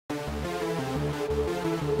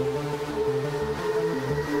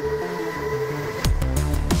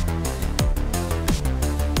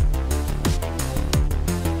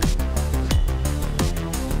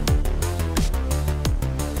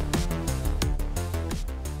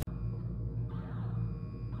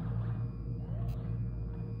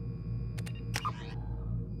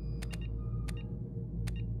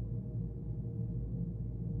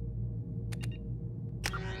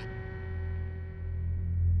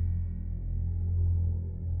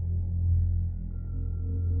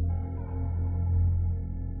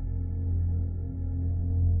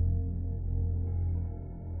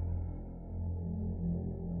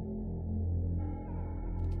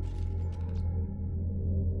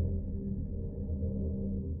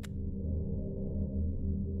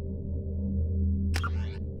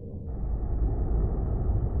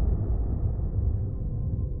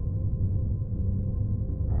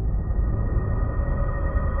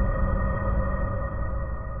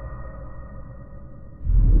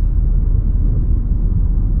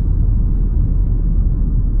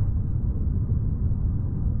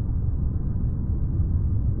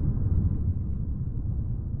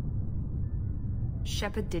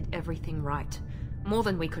Shepard did everything right. More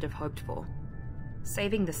than we could have hoped for.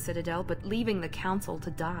 Saving the Citadel, but leaving the Council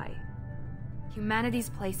to die. Humanity's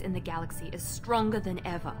place in the galaxy is stronger than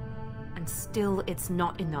ever. And still, it's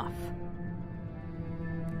not enough.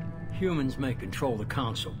 Humans may control the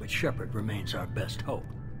Council, but Shepard remains our best hope.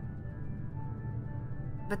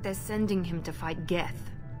 But they're sending him to fight Geth.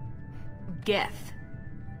 Geth.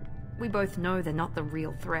 We both know they're not the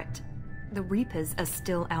real threat. The Reapers are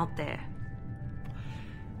still out there.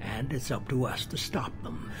 And it's up to us to stop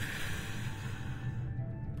them.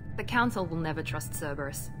 The Council will never trust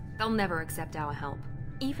Cerberus. They'll never accept our help,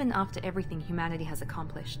 even after everything humanity has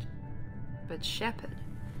accomplished. But Shepard,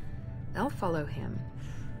 they'll follow him.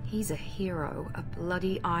 He's a hero, a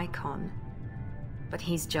bloody icon. But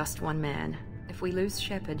he's just one man. If we lose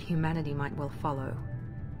Shepard, humanity might well follow.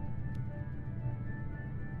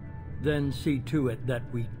 Then see to it that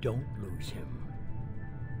we don't lose him.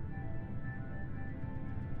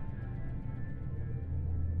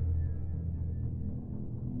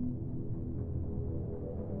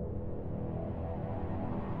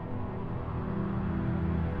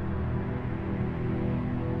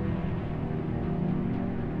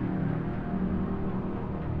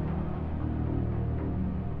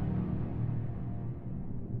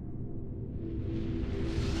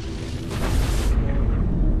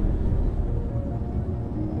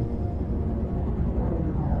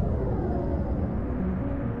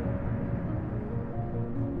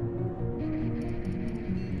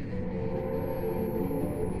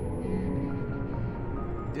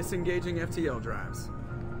 Disengaging FTL drives.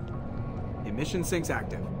 Emission sinks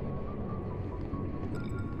active.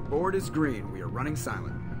 Board is green. We are running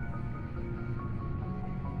silent.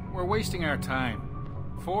 We're wasting our time.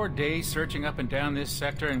 4 days searching up and down this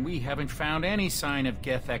sector, and we haven't found any sign of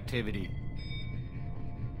Geth activity.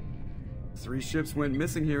 3 ships went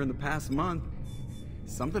missing here in the past month.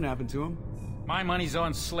 Something happened to them. My money's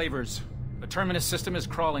on slavers. The Terminus system is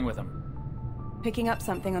crawling with them. Picking up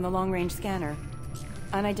something on the long-range scanner.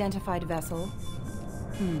 Unidentified vessel.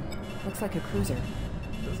 Looks like a cruiser.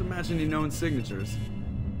 Doesn't match any known signatures.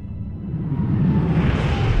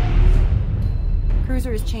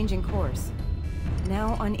 Cruiser is changing course.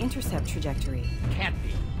 Now on intercept trajectory. Can't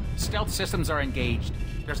be. Stealth systems are engaged.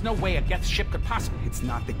 There's no way a Geth ship could possibly... It's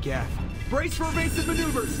not the Geth. Brace for evasive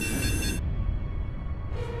maneuvers!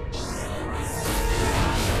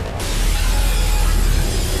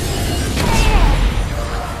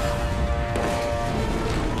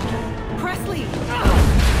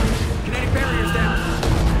 Kinetic barriers down.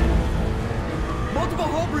 Multiple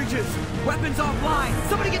hull breaches. Weapons offline.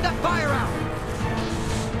 Somebody get that fire out.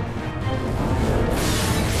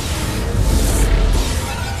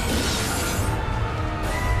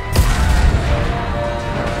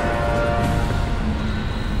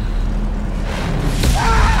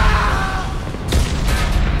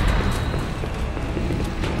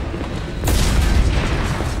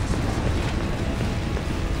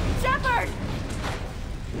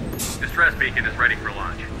 Distress beacon is ready for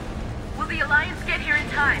launch. Will the Alliance get here in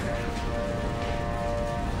time?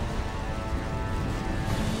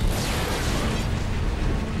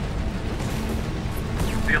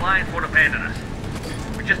 The Alliance won't abandon us.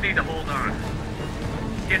 We just need to hold on.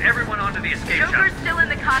 Get everyone onto the escape shuttle. Joker's still in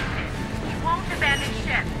the cockpit. He won't abandon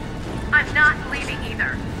ship. I'm not leaving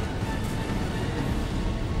either.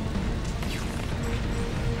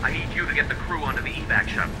 I need you to get the crew onto the evac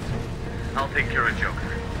shuttles. I'll take care of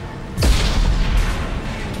Joker.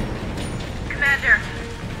 Commander.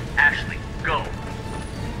 Ashley, go.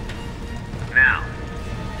 Now.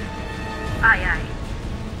 Aye, aye.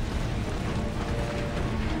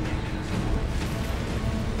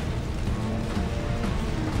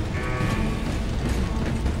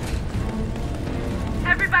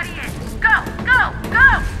 Everybody in. Go, go,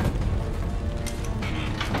 go!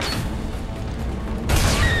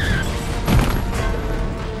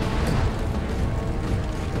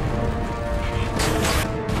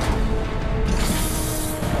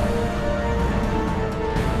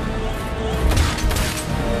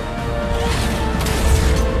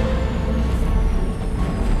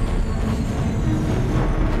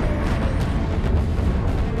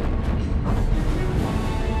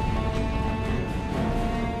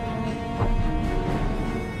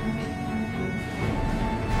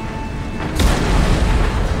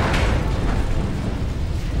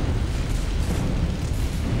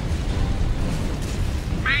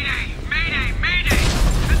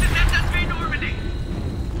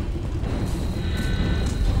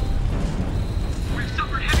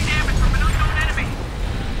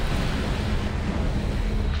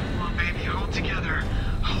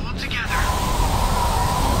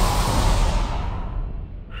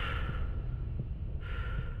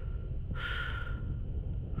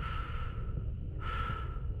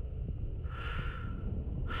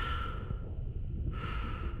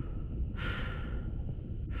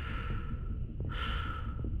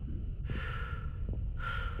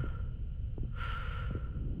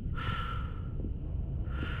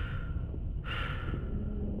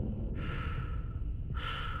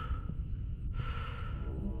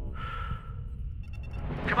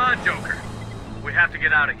 on, Joker. We have to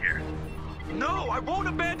get out of here. No, I won't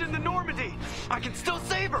abandon the Normandy. I can still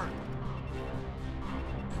save her.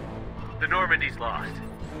 The Normandy's lost.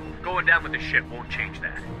 Going down with the ship won't change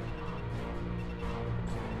that.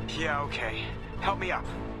 Yeah, okay. Help me up.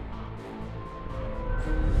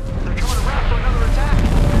 They're coming around for another attack.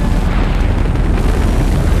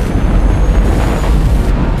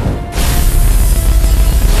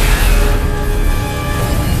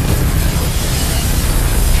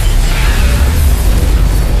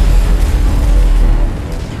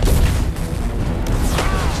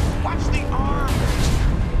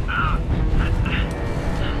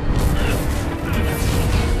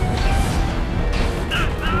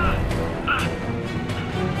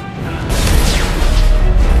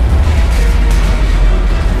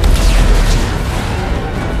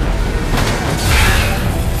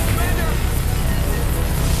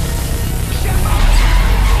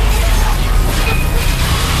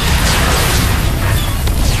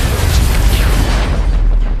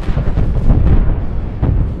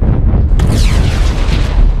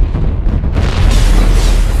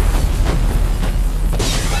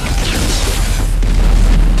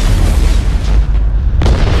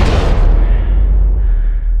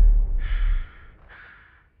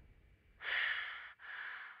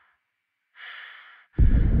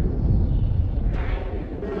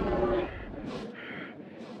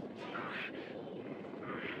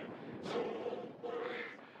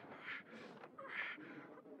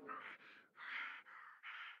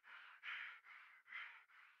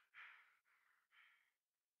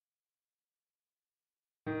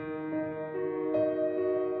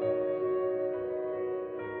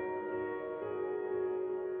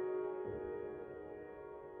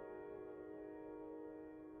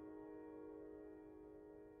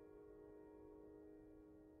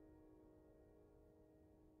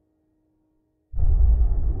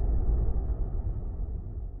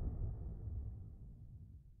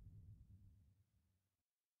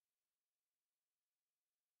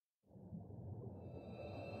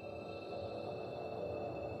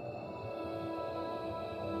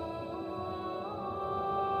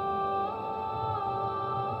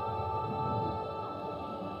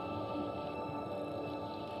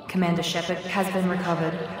 Commander Shepard has been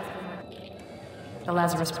recovered. The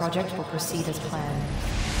Lazarus Project will proceed as planned.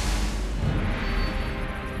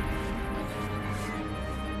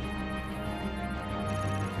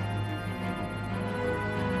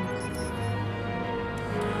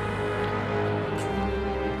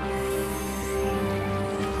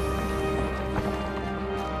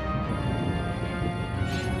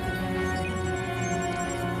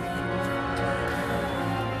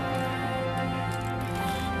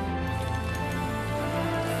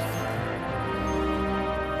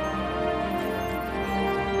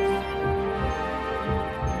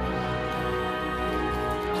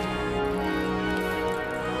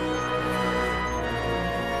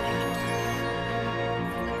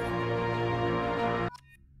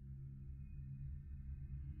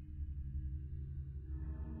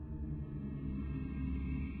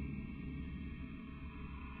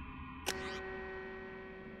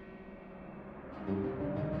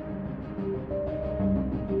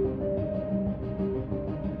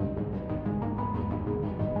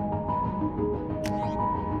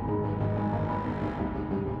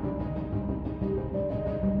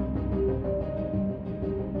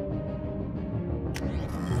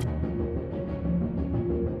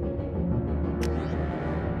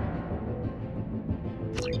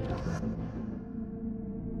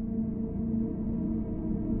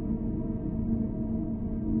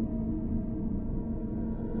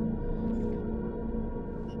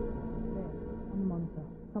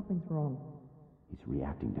 Something's wrong. He's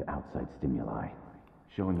reacting to outside stimuli,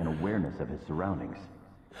 showing an awareness of his surroundings.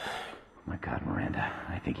 My God, Miranda,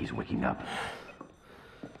 I think he's waking up.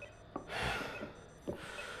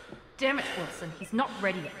 Damn it, Wilson, he's not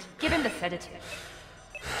ready yet. Give him the sedative.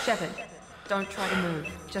 Shepard, don't try to move.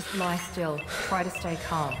 Just lie still. Try to stay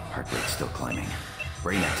calm. Heart rate's still climbing.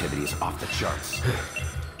 Brain activity is off the charts.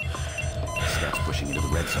 Stats pushing into the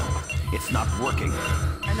red zone. It's not working.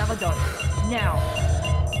 Another dose. Now.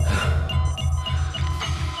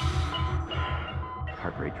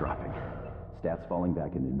 Heart rate dropping. Stats falling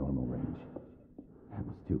back into normal range. That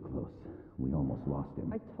was too close. We almost lost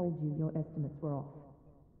him. I told you your estimates were off.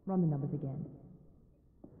 Run the numbers again.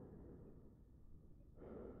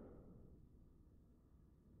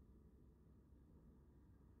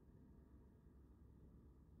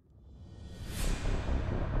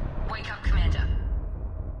 Wake up, Commander.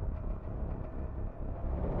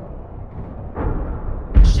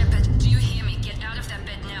 Shepard, do you hear me? Get out of that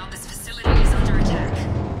bed now. This facility is under attack.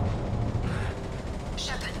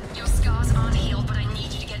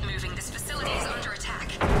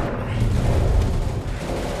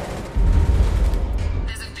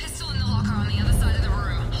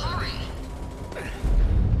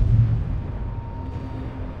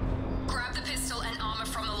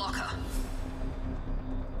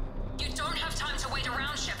 time to wait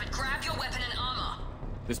around, Shepard. Grab your weapon and armor.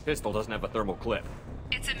 This pistol doesn't have a thermal clip.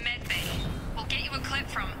 It's a med bay. We'll get you a clip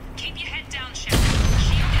from. Keep your head down, Shepard.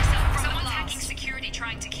 Shield yourself from someone's hacking security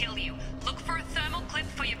trying to kill you. Look for a thermal clip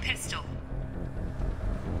for your pistol.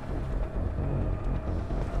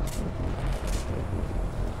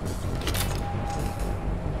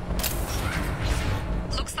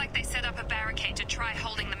 Looks like they set up a barricade to try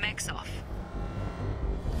holding the mechs off.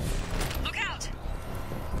 Look out!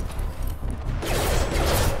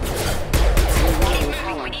 Keep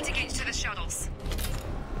moving, we need to get you to the shuttles.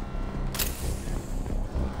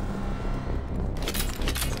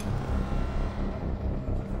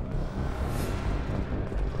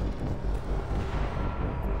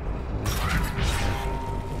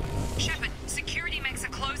 Shepard, security mechs are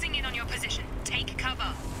closing in on your position. Take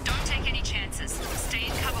cover. Don't take any chances. Stay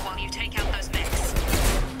in cover while you take out those mechs.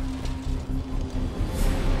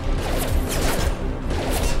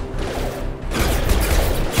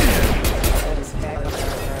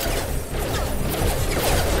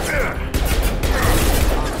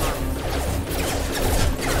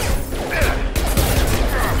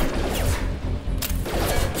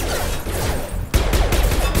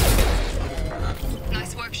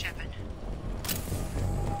 Nice work, Shepard.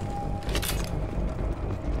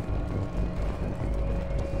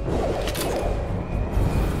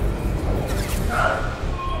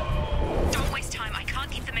 Don't waste time. I can't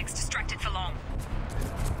keep the mechs distracted for long.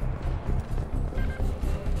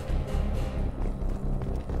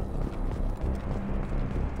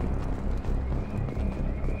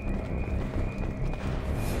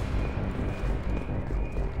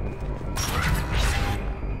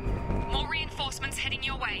 More reinforcements heading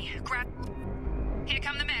your way. Grab... Here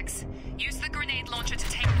come the mechs. Use the grenade launcher to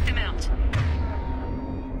take them out.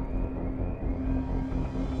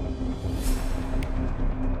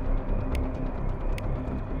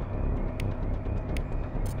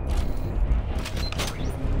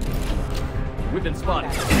 We've been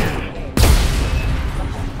spotted.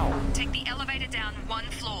 Take the elevator down one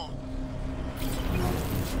floor.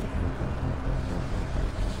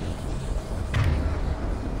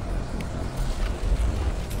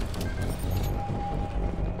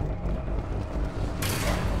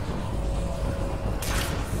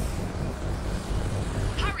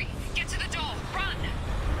 Hurry! Get to the door! Run!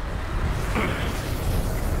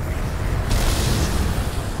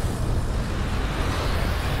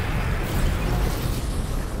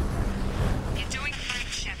 You're doing fine,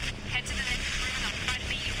 Shepard. Head to the next room and I'll try to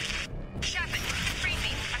beat you. Shepard, free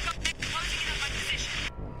me. I've got them closing in on my position.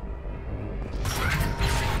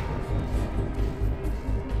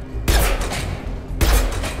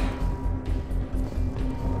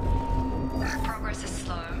 Progress is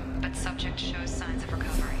slow, but subject shows signs of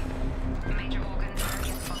recovery. Major organs are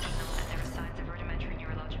again functional, and there are signs of rudimentary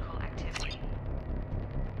neurological activity.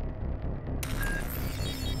 To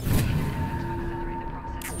accelerate the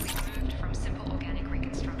process, we moved from simple organic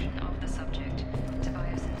reconstruction of the subject to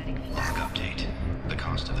biosynthetic. Log update. The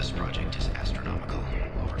cost of this project is astronomical.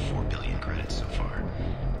 Over 4 billion credits so far.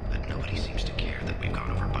 But nobody seems to care that we've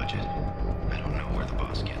gone over budget. I don't know where the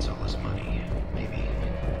boss gets all this money. Maybe...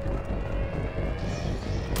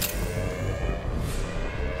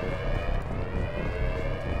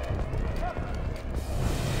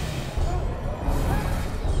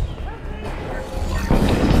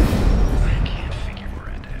 I can't figure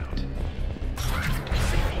Miranda out.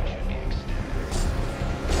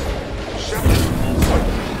 Should be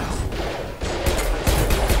extended.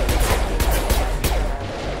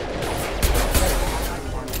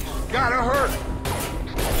 Gotta hurt!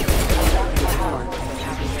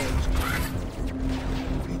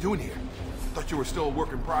 What are you doing here? Thought you were still a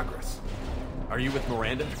work in progress. Are you with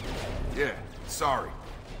Miranda? Yeah, sorry.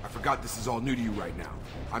 I forgot this is all new to you right now.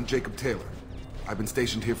 I'm Jacob Taylor. I've been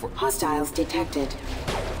stationed here for... Hostiles detected.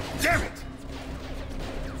 Damn it!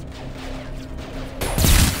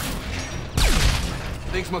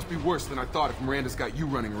 Things must be worse than I thought if Miranda's got you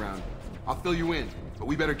running around. I'll fill you in, but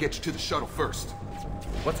we better get you to the shuttle first.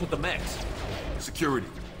 What's with the mechs? Security.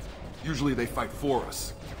 Usually they fight for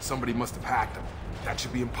us. Somebody must have hacked them. That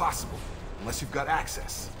should be impossible, unless you've got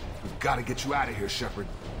access. We've got to get you out of here, Shepard.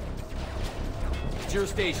 It's your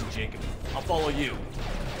station, Jacob. I'll follow you.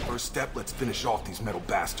 First step, let's finish off these metal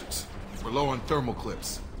bastards. We're low on thermal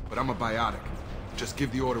clips, but I'm a biotic. Just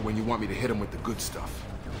give the order when you want me to hit them with the good stuff.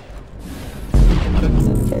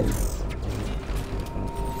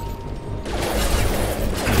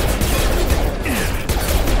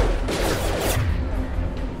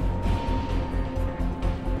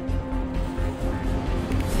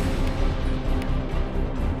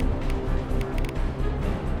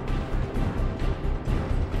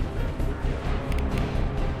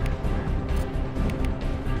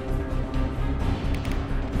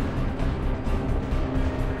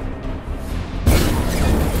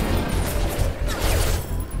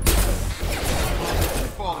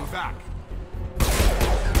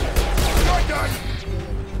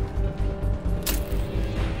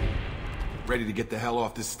 Ready to get the hell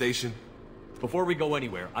off this station? Before we go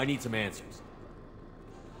anywhere, I need some answers.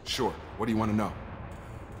 Sure. What do you want to know?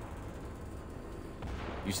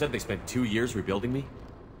 You said they spent 2 years rebuilding me?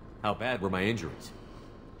 How bad were my injuries?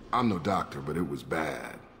 I'm no doctor, but it was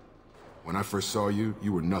bad. When I first saw you,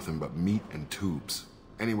 you were nothing but meat and tubes.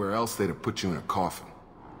 Anywhere else, they'd have put you in a coffin.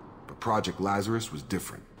 But Project Lazarus was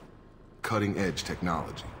different. Cutting-edge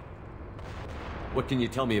technology. What can you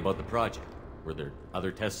tell me about the project? Were there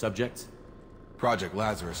other test subjects? Project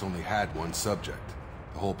Lazarus only had one subject.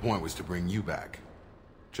 The whole point was to bring you back.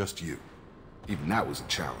 Just you. Even that was a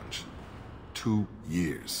challenge. 2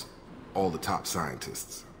 years. All the top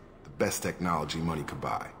scientists. The best technology money could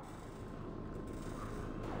buy.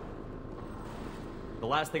 The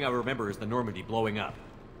last thing I remember is the Normandy blowing up.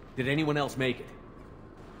 Did anyone else make it?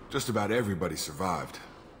 Just about everybody survived.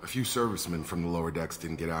 A few servicemen from the lower decks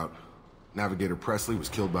didn't get out. Navigator Presley was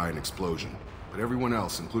killed by an explosion. But everyone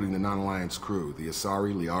else, including the non-Alliance crew, the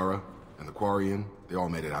Asari, Liara, and the Quarian, they all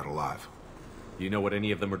made it out alive. Do you know what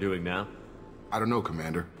any of them are doing now? I don't know,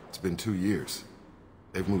 Commander. It's been 2 years.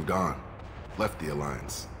 They've moved on. Left the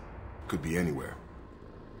Alliance. Could be anywhere.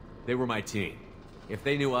 They were my team. If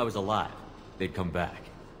they knew I was alive, they'd come back.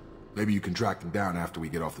 Maybe you can track them down after we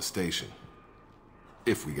get off the station.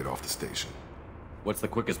 If we get off the station. What's the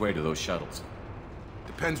quickest way to those shuttles?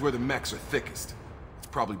 Depends where the mechs are thickest. It's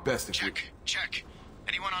probably best if Check.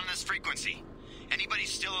 Anyone on this frequency? Anybody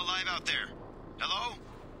still alive out there? Hello?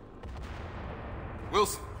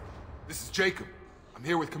 Wilson, this is Jacob. I'm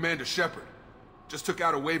here with Commander Shepard. Just took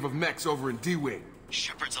out a wave of mechs over in D-Wing.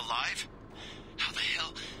 Shepard's alive? How the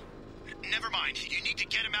hell? Never mind. You need to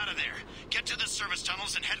get him out of there. Get to the service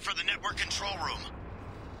tunnels and head for the network control room.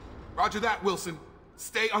 Roger that, Wilson.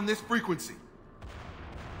 Stay on this frequency.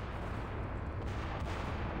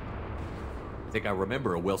 I think I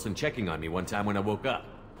remember a Wilson checking on me one time when I woke up.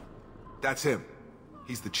 That's him.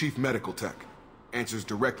 He's the chief medical tech. Answers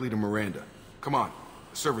directly to Miranda. Come on.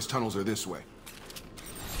 The service tunnels are this way.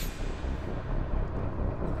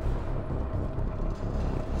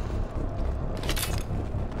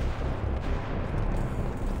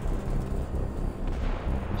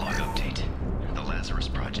 Log update. The Lazarus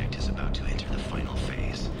project is about to enter the final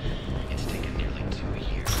phase. It's taken nearly 2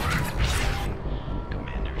 years.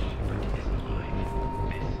 Commander Shepard is alive.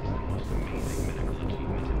 This is the most amazing medical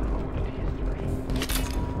achievement in recorded history.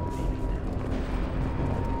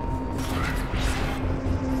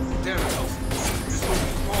 Damn it, Elson. This will be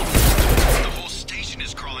crawling. The whole station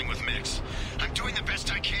is crawling with mechs. I'm doing the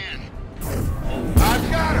best I can.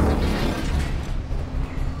 I've got him!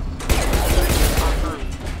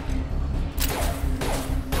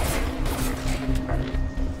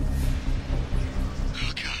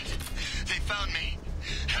 Oh god. They found me.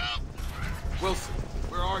 Help! Wilson,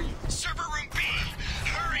 where are you? Server room B!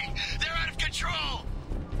 Hurry! They're out of control!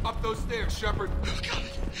 Up those stairs, Shepard. Oh god!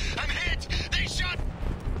 I'm hit! They shot!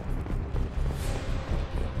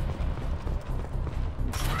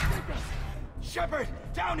 Shepard!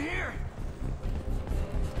 Down here!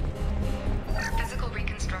 Physical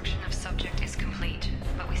reconstruction of subject is complete,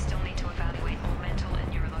 but we still need to evaluate all mental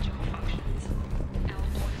and neurological functions. Our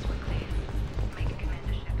orders were clear. Make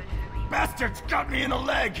Commander Shepard hurry. Bastards got me in the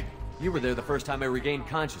leg! You were there the first time I regained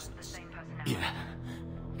consciousness. Yeah,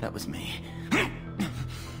 that was me.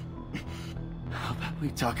 How about we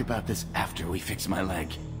talk about this after we fix my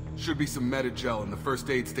leg? Should be some Metagel in the first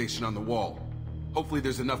aid station on the wall. Hopefully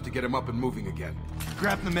there's enough to get him up and moving again.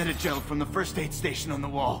 Grab the Metagel from the first aid station on the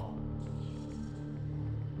wall.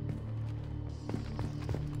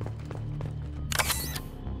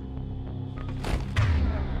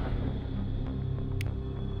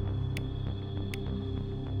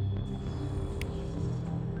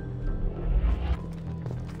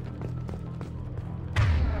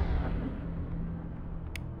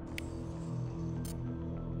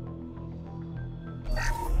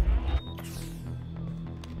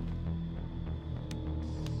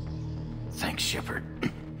 Thanks, Shepard.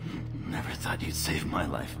 Never thought you'd save my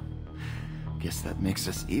life. Guess that makes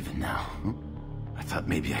us even now. I thought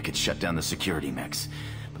maybe I could shut down the security mechs,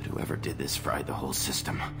 but whoever did this fried the whole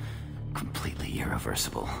system. Completely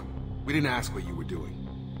irreversible. We didn't ask what you were doing.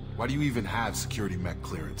 Why do you even have security mech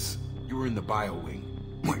clearance? You were in the bio wing.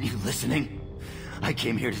 Weren't you listening? I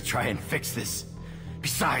came here to try and fix this.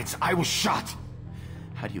 Besides, I was shot.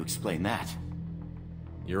 How do you explain that?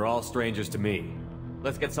 You're all strangers to me.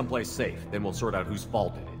 Let's get someplace safe, then we'll sort out whose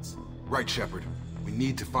fault it is. Right, Shepard. We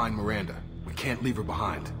need to find Miranda. We can't leave her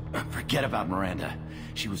behind. Forget about Miranda.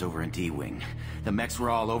 She was over in D-Wing. The mechs were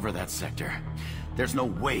all over that sector. There's no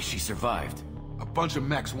way she survived. A bunch of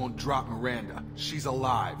mechs won't drop Miranda. She's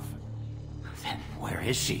alive. Then where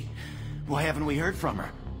is she? Why haven't we heard from her?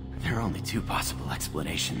 There are only two possible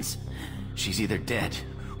explanations. She's either dead,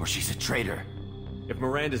 or she's a traitor. If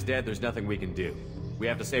Miranda's dead, there's nothing we can do. We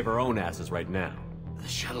have to save our own asses right now. The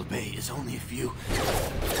shuttle bay is only a few...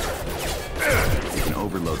 You can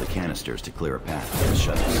overload the canisters to clear a path for the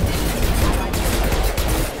shuttles.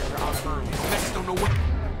 Next, don't know what...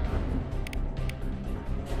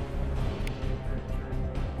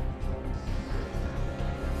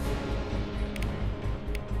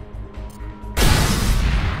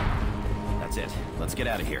 That's it. Let's get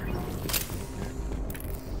out of here.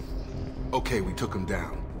 Okay, we took him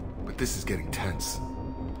down. But this is getting tense.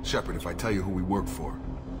 Shepard, if I tell you who we work for,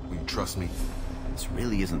 will you trust me? This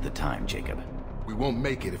really isn't the time, Jacob. We won't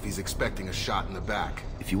make it if he's expecting a shot in the back.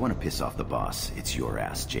 If you want to piss off the boss, it's your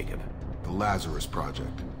ass, Jacob. The Lazarus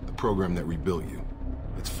Project, the program that rebuilt you.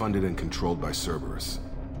 It's funded and controlled by Cerberus.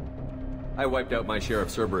 I wiped out my share of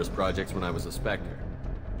Cerberus projects when I was a Spectre.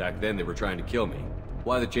 Back then, they were trying to kill me.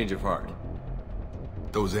 Why the change of heart?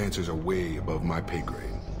 Those answers are way above my pay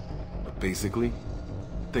grade. But basically,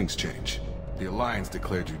 things change. The Alliance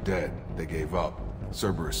declared you dead. They gave up.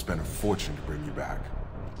 Cerberus spent a fortune to bring you back.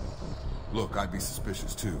 Look, I'd be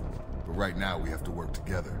suspicious too, but right now we have to work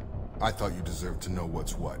together. I thought you deserved to know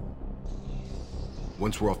what's what.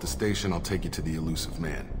 Once we're off the station, I'll take you to the Elusive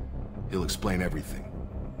Man. He'll explain everything.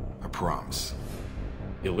 I promise.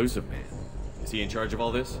 Elusive Man? Is he in charge of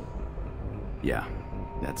all this? Yeah.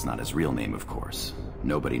 That's not his real name, of course.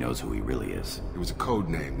 Nobody knows who he really is. It was a code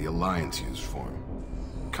name the Alliance used for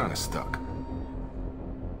him. Kinda stuck.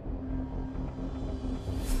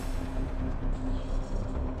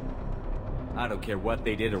 I don't care what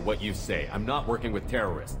they did or what you say. I'm not working with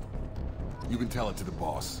terrorists. You can tell it to the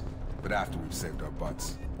boss, but after we've saved our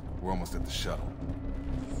butts. We're almost at the shuttle.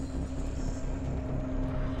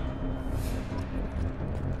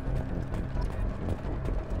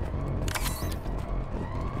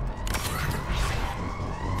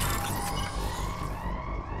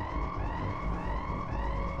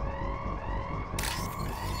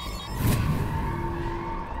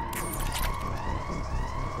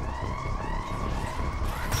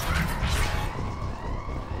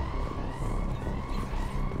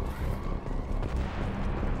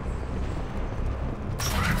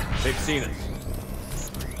 They've seen us.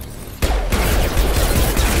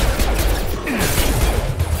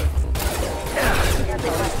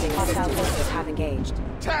 Hostile forces have engaged.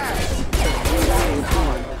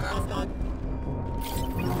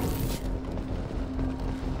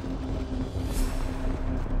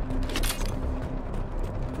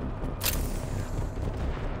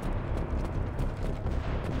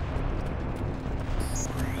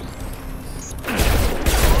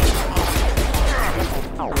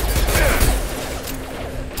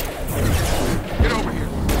 Get over here!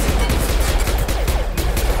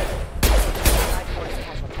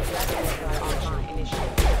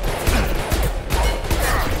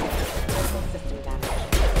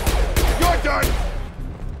 You're done!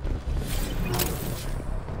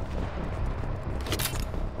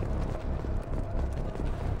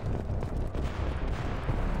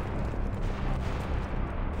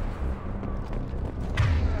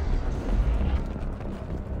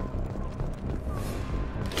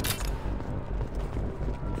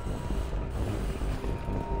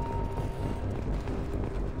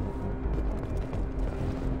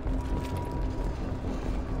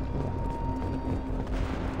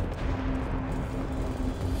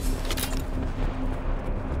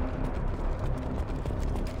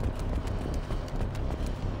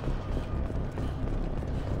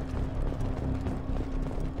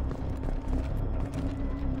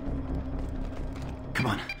 Come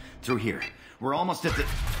on, through here. We're almost at the...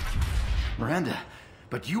 Miranda,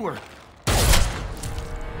 but you were...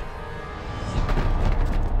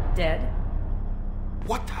 Dead?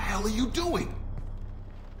 What the hell are you doing?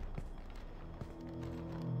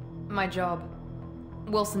 My job.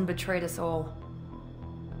 Wilson betrayed us all.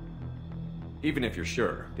 Even if you're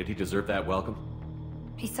sure, did he deserve that welcome?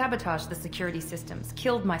 He sabotaged the security systems,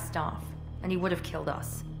 killed my staff, and he would have killed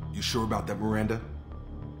us. You sure about that, Miranda?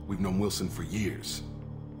 We've known Wilson for years.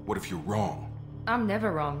 What if you're wrong? I'm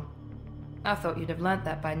never wrong. I thought you'd have learnt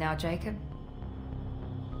that by now, Jacob.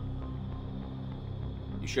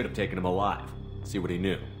 You should have taken him alive. See what he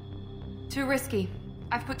knew. Too risky.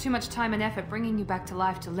 I've put too much time and effort bringing you back to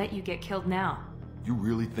life to let you get killed now. You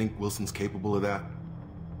really think Wilson's capable of that?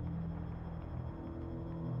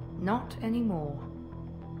 Not anymore.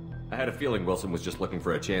 I had a feeling Wilson was just looking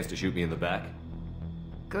for a chance to shoot me in the back.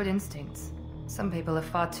 Good instincts. Some people are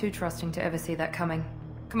far too trusting to ever see that coming.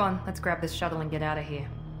 Come on, let's grab this shuttle and get out of here.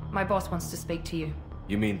 My boss wants to speak to you.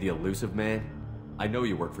 You mean the Elusive Man? I know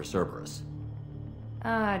you work for Cerberus.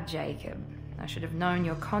 Ah, Jacob. I should have known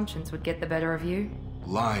your conscience would get the better of you.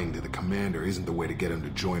 Lying to the commander isn't the way to get him to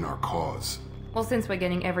join our cause. Well, since we're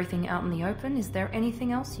getting everything out in the open, is there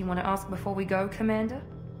anything else you want to ask before we go, Commander?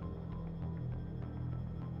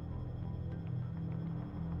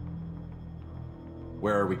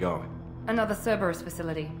 Where are we going? Another Cerberus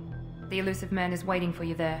facility. The elusive man is waiting for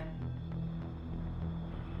you there.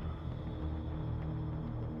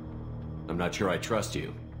 I'm not sure I trust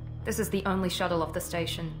you. This is the only shuttle off the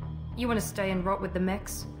station. You want to stay and rot with the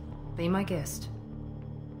mechs? Be my guest.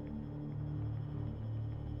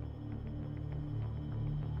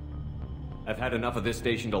 I've had enough of this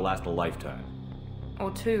station to last a lifetime.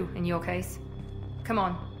 Or two, in your case. Come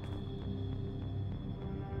on.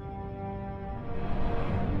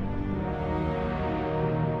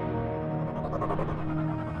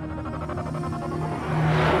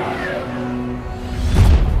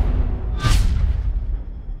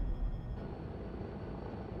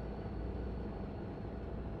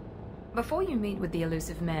 Before you meet with the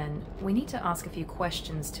elusive man, we need to ask a few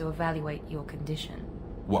questions to evaluate your condition.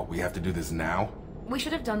 What, we have to do this now? We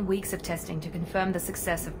should have done weeks of testing to confirm the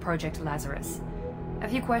success of Project Lazarus. A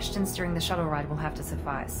few questions during the shuttle ride will have to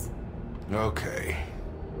suffice. Okay.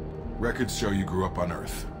 Records show you grew up on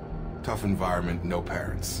Earth. Tough environment, no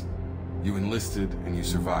parents. You enlisted, and you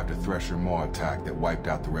survived a Thresher Maw attack that wiped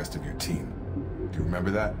out the rest of your team. Do you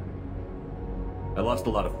remember that? I lost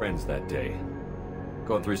a lot of friends that day.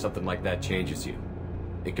 Going through something like that changes you.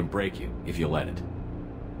 It can break you, if you let it.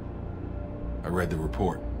 I read the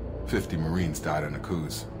report. 50 Marines died on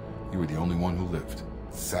Akuz. You were the only one who lived.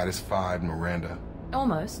 Satisfied, Miranda?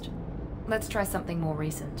 Almost. Let's try something more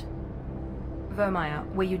recent. Vermeer,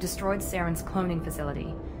 where you destroyed Saren's cloning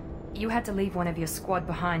facility. You had to leave one of your squad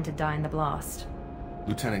behind to die in the blast.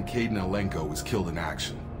 Lieutenant Caden Alenko was killed in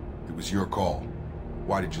action. It was your call.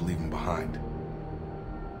 Why did you leave him behind?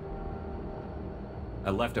 I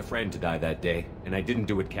left a friend to die that day, and I didn't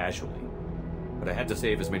do it casually. But I had to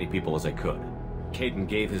save as many people as I could. Caden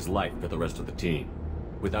gave his life for the rest of the team.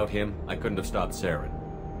 Without him, I couldn't have stopped Saren.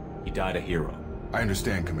 He died a hero. I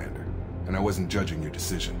understand, Commander, and I wasn't judging your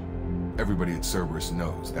decision. Everybody at Cerberus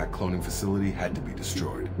knows that cloning facility had to be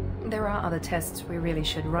destroyed. There are other tests we really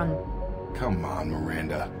should run. Come on,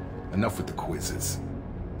 Miranda. Enough with the quizzes.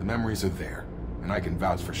 The memories are there, and I can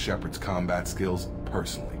vouch for Shepard's combat skills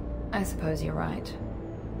personally. I suppose you're right.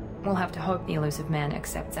 We'll have to hope the elusive man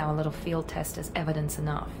accepts our little field test as evidence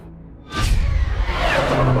enough.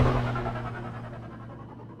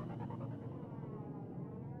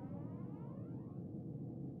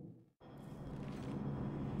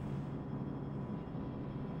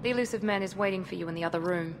 The elusive man is waiting for you in the other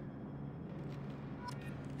room.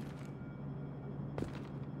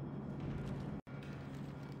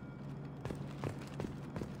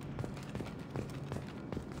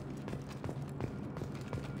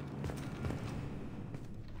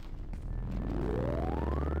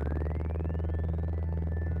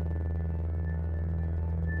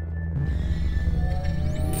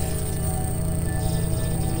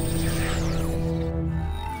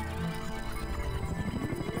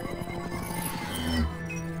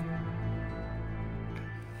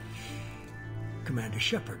 Commander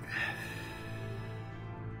Shepard.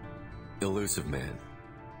 Elusive man.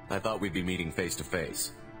 I thought we'd be meeting face to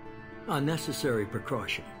face. Unnecessary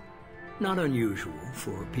precaution. Not unusual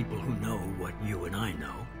for people who know what you and I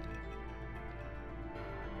know.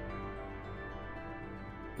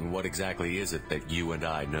 And what exactly is it that you and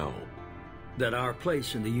I know? That our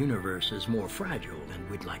place in the universe is more fragile than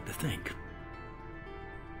we'd like to think.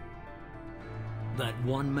 That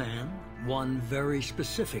one man, one very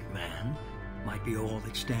specific man, might be all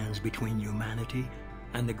that stands between humanity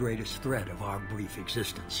and the greatest threat of our brief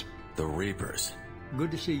existence. The Reapers.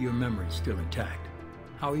 Good to see your memory's still intact.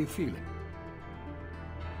 How are you feeling?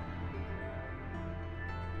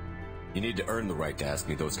 You need to earn the right to ask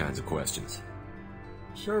me those kinds of questions.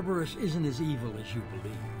 Cerberus isn't as evil as you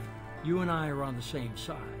believe. You and I are on the same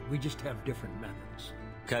side. We just have different methods.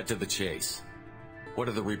 Cut to the chase. What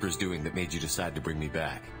are the Reapers doing that made you decide to bring me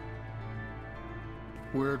back?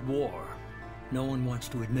 We're at war. No one wants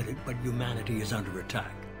to admit it, but humanity is under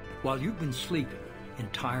attack. While you've been sleeping,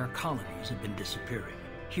 entire colonies have been disappearing.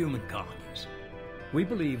 Human colonies. We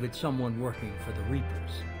believe it's someone working for the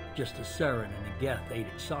Reapers, just as Saren and the Geth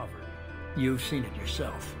aided Sovereign. You've seen it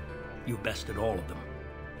yourself. You bested all of them.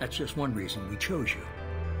 That's just one reason we chose you.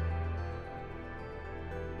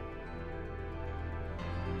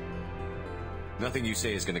 Nothing you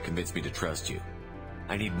say is going to convince me to trust you.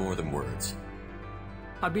 I need more than words.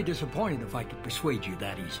 I'd be disappointed if I could persuade you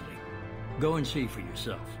that easily. Go and see for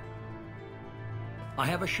yourself. I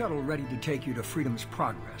have a shuttle ready to take you to Freedom's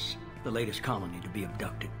Progress, the latest colony to be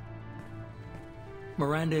abducted.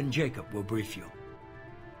 Miranda and Jacob will brief you.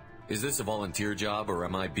 Is this a volunteer job, or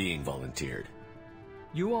am I being volunteered?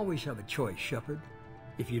 You always have a choice, Shepard.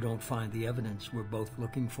 If you don't find the evidence we're both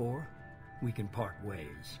looking for, we can part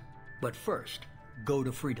ways. But first, go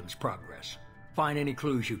to Freedom's Progress. Find any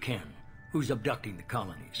clues you can. Who's abducting the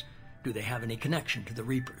colonies? Do they have any connection to the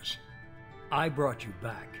Reapers? I brought you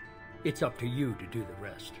back. It's up to you to do the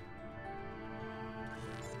rest.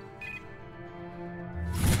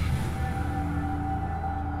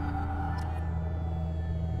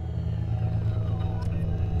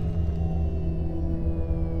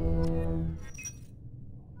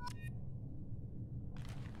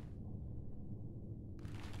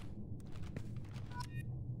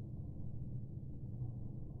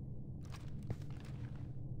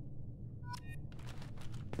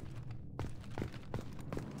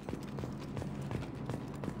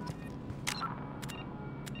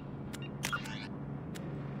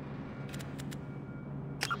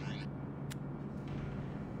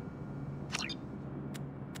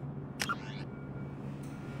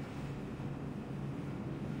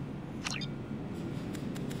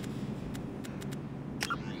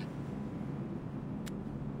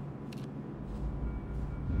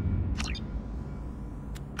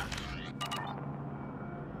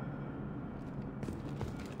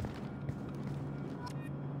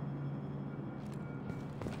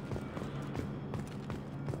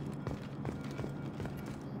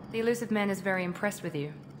 The Elusive Man is very impressed with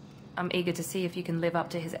you. I'm eager to see if you can live up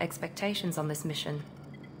to his expectations on this mission.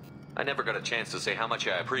 I never got a chance to say how much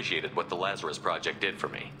I appreciated what the Lazarus Project did for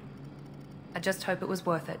me. I just hope it was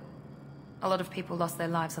worth it. A lot of people lost their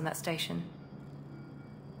lives on that station.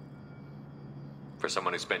 For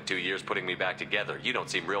someone who spent 2 years putting me back together, you don't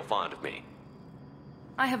seem real fond of me.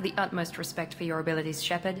 I have the utmost respect for your abilities,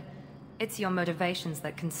 Shepard. It's your motivations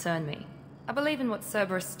that concern me. I believe in what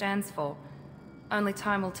Cerberus stands for. Only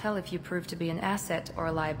time will tell if you prove to be an asset or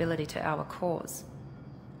a liability to our cause.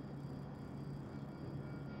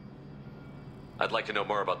 I'd like to know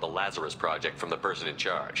more about the Lazarus Project from the person in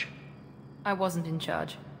charge. I wasn't in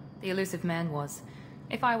charge. The Elusive Man was.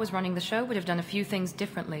 If I was running the show, would have done a few things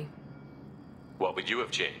differently. What would you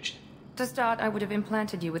have changed? To start, I would have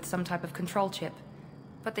implanted you with some type of control chip.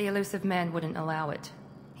 But the Elusive Man wouldn't allow it.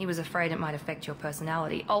 He was afraid it might affect your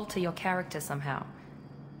personality, alter your character somehow.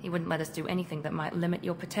 He wouldn't let us do anything that might limit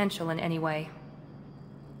your potential in any way.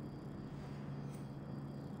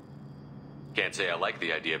 Can't say I like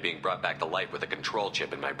the idea of being brought back to life with a control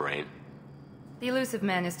chip in my brain. The Elusive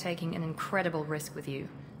Man is taking an incredible risk with you.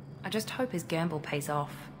 I just hope his gamble pays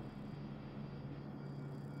off.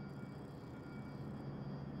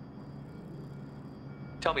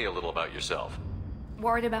 Tell me a little about yourself.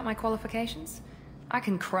 Worried about my qualifications? I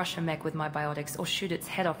can crush a mech with my biotics or shoot its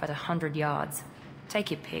head off at 100 yards. Take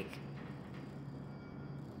your pick.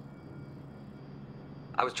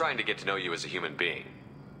 I was trying to get to know you as a human being.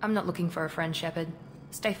 I'm not looking for a friend, Shepard.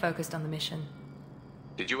 Stay focused on the mission.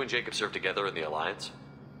 Did you and Jacob serve together in the Alliance?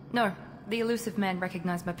 No. The Elusive Man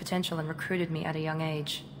recognized my potential and recruited me at a young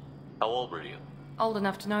age. How old were you? Old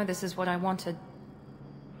enough to know this is what I wanted.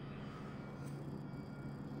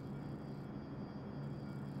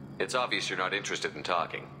 It's obvious you're not interested in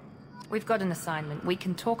talking. We've got an assignment. We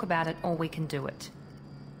can talk about it or we can do it.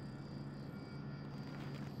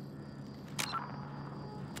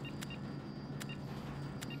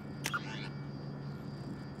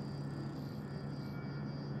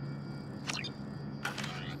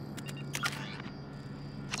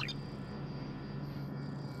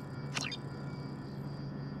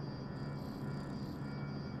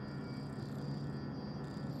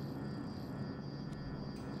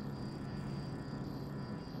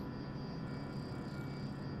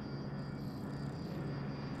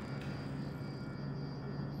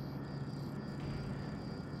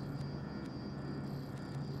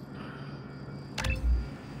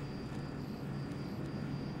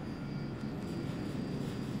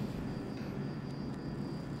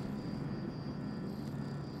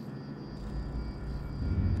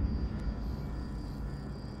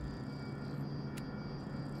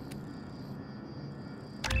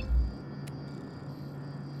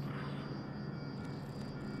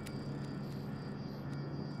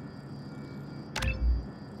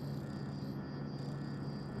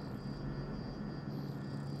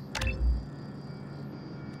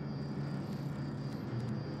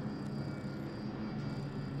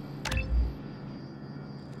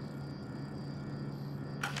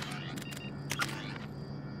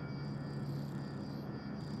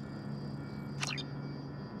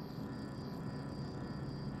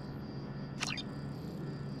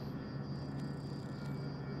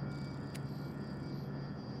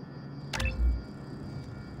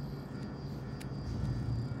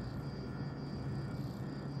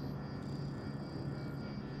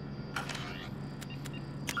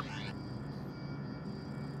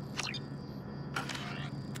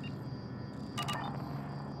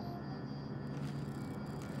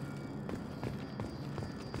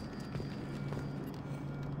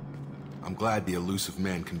 I'm glad the elusive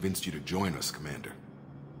man convinced you to join us, Commander.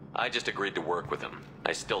 I just agreed to work with him.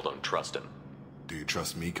 I still don't trust him. Do you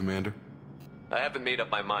trust me, Commander? I haven't made up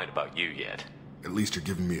my mind about you yet. At least you're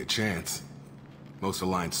giving me a chance. Most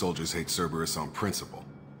Alliance soldiers hate Cerberus on principle.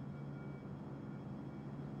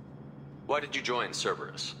 Why did you join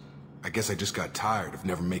Cerberus? I guess I just got tired of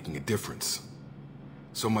never making a difference.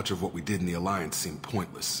 So much of what we did in the Alliance seemed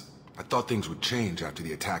pointless. I thought things would change after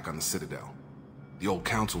the attack on the Citadel. The old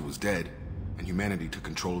council was dead, and humanity took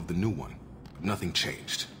control of the new one. But nothing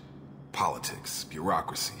changed. Politics,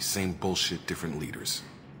 bureaucracy, same bullshit, different leaders.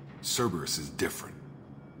 Cerberus is different.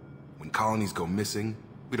 When colonies go missing,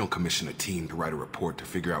 we don't commission a team to write a report to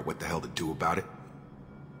figure out what the hell to do about it.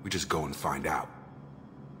 We just go and find out.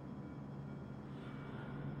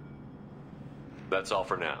 That's all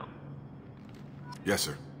for now. Yes,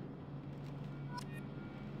 sir.